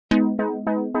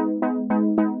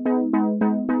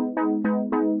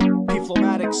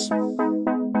Matics,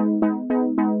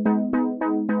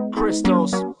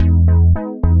 Christos.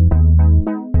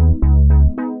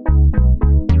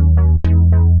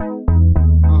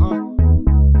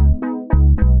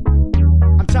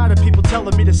 Tired of people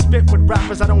telling me to spit with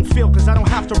rappers I don't feel, cause I don't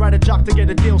have to write a jock to get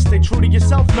a deal. Stay true to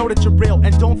yourself, know that you're real,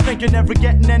 and don't think you're never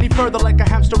getting any further like a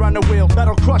hamster on a wheel.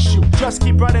 That'll crush you, just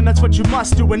keep writing, that's what you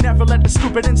must do, and never let the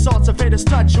stupid insults of haters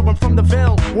touch you. I'm from the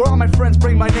Ville, where all my friends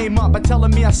bring my name up by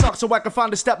telling me I suck so I can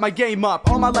finally step my game up.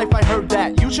 All my life I heard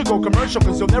that you should go commercial,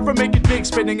 cause you'll never make it big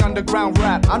spinning underground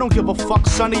rap. I don't give a fuck,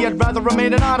 sonny, I'd rather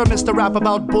remain anonymous to rap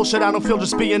about bullshit I don't feel,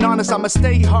 just being honest. I'ma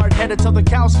stay hard-headed till the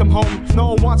cows come home. No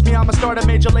one wants me, I'ma start a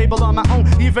major label on my own.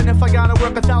 Even if I gotta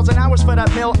work 1,000 hours for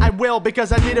that mill, I will,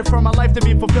 because I need it for my life to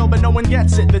be fulfilled, but no one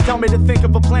gets it. They tell me to think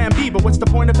of a plan B, but what's the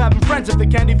point of having friends if they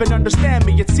can't even understand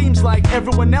me? It seems like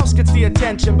everyone else gets the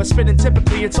attention, but spitting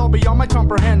typically, it's all beyond my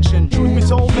comprehension. Truth be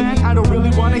told, man, I don't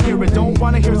really wanna hear it. Don't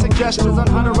wanna hear suggestions on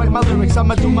how to write my lyrics.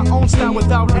 I'ma do my own style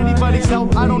without anybody's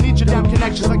help. I don't need your damn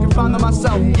connections, I can find them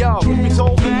myself. Yo, truth be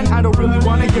told, man, I don't really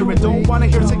wanna hear it. Don't wanna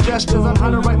hear suggestions on how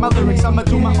to write my lyrics. I'ma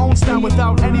do my own style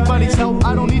without anybody's help.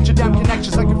 I don't need your damn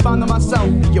connections, I can find them myself.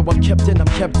 Yo, I'm kept in, I'm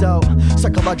kept out.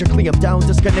 Psychologically, I'm down,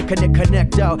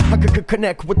 connect out. I could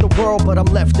connect with the world, but I'm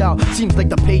left out. Seems like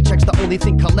the paycheck's the only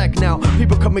thing collect now.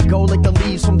 People come and go like the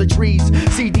leaves from the trees.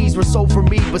 CDs were sold for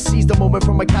me, but seize the moment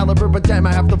from my caliber, but damn,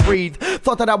 I have to breathe.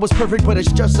 Thought that I was perfect, but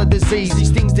it's just a disease.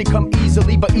 These things, they come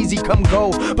easily, but easy come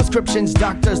go. Prescriptions,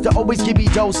 doctors, they always give me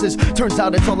doses. Turns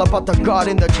out it's all about the God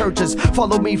in the churches.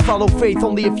 Follow me, follow faith,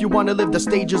 only if you wanna live. The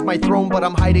stage is my throne, but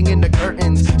I'm hiding in the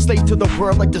curtains. Slave to the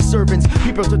world like the servants.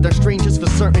 People to the strangers for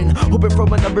certain. Hoping for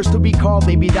my numbers to be called,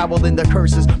 maybe that will end the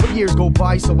curses. But years go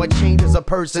by, so I change as a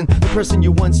person. The person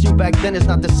you once knew back then is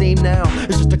not the same now.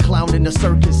 It's just a clown in a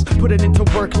circus. Put it into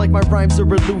work like my rhymes are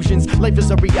illusions. Life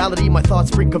is a reality, my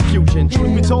thoughts bring confusion.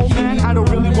 Truth be told, man, I don't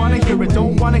really wanna hear it.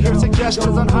 Don't wanna hear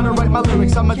suggestions on how to write my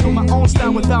lyrics. I'ma do my own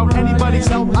style without anybody's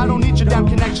help. I don't need your damn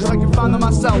connections, I can find them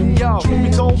myself. Yo, truth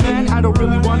be told, man, I don't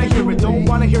really wanna hear it. Don't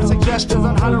wanna hear suggestions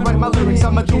on how to write my lyrics.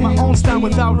 I'ma do my own style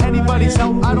without anybody's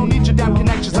help. I don't need your damn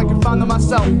connections, I can find them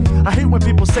myself. I hate when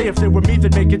people say if they were me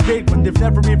they'd make it big, when they've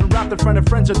never even rapped in front of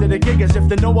friends or did a gig, as if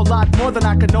they know a lot more than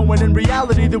I could know, when in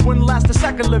reality they wouldn't last a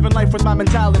second living life with my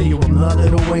mentality. Yo, I'm not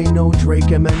Lil Wayne, no Drake,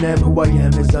 Eminem. Who I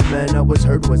am is a man, I was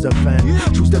hurt, was a fan.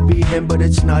 Choose to be him, but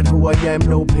it's not who I am.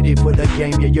 No pity for the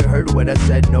game, yeah, you heard what I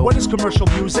said, no. What is commercial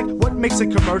music? What makes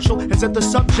it commercial? Is it the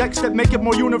subjects that make it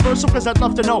more universal? Cause I'd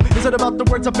love to know. Is it about the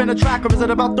words up in a track, or is it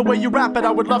about the way you rap it?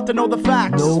 I would love to know the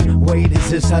facts. No, wait,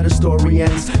 is this how the story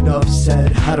ends? Enough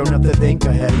said, I don't have to think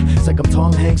ahead. It's like I'm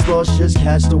Tom Hanks, lost, just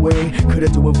cast away. Coulda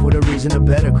do it for the reason, a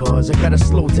better cause. I gotta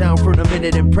slow down for a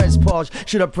minute and press pause.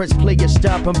 Should I press play or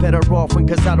stop? I'm better off when,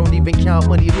 cause I don't even count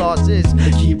money losses.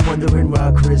 I keep wondering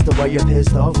why, Chris, the way you're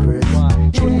pissed off, Chris.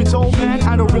 Truth be told, man,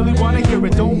 I don't really wanna hear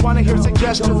it. Don't wanna hear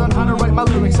suggestions on how to write my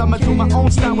lyrics. I'ma do my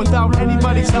own style without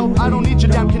anybody's help. I don't need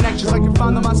your damn connections, I can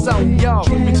find them myself. Yo,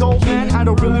 truth be told, man, I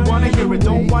don't really wanna hear it.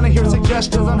 Don't wanna hear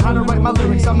suggestions on how to write my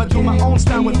lyrics. I'ma do my own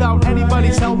style without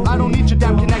anybody's help. I don't need your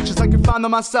damn connections, I can find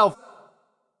them myself.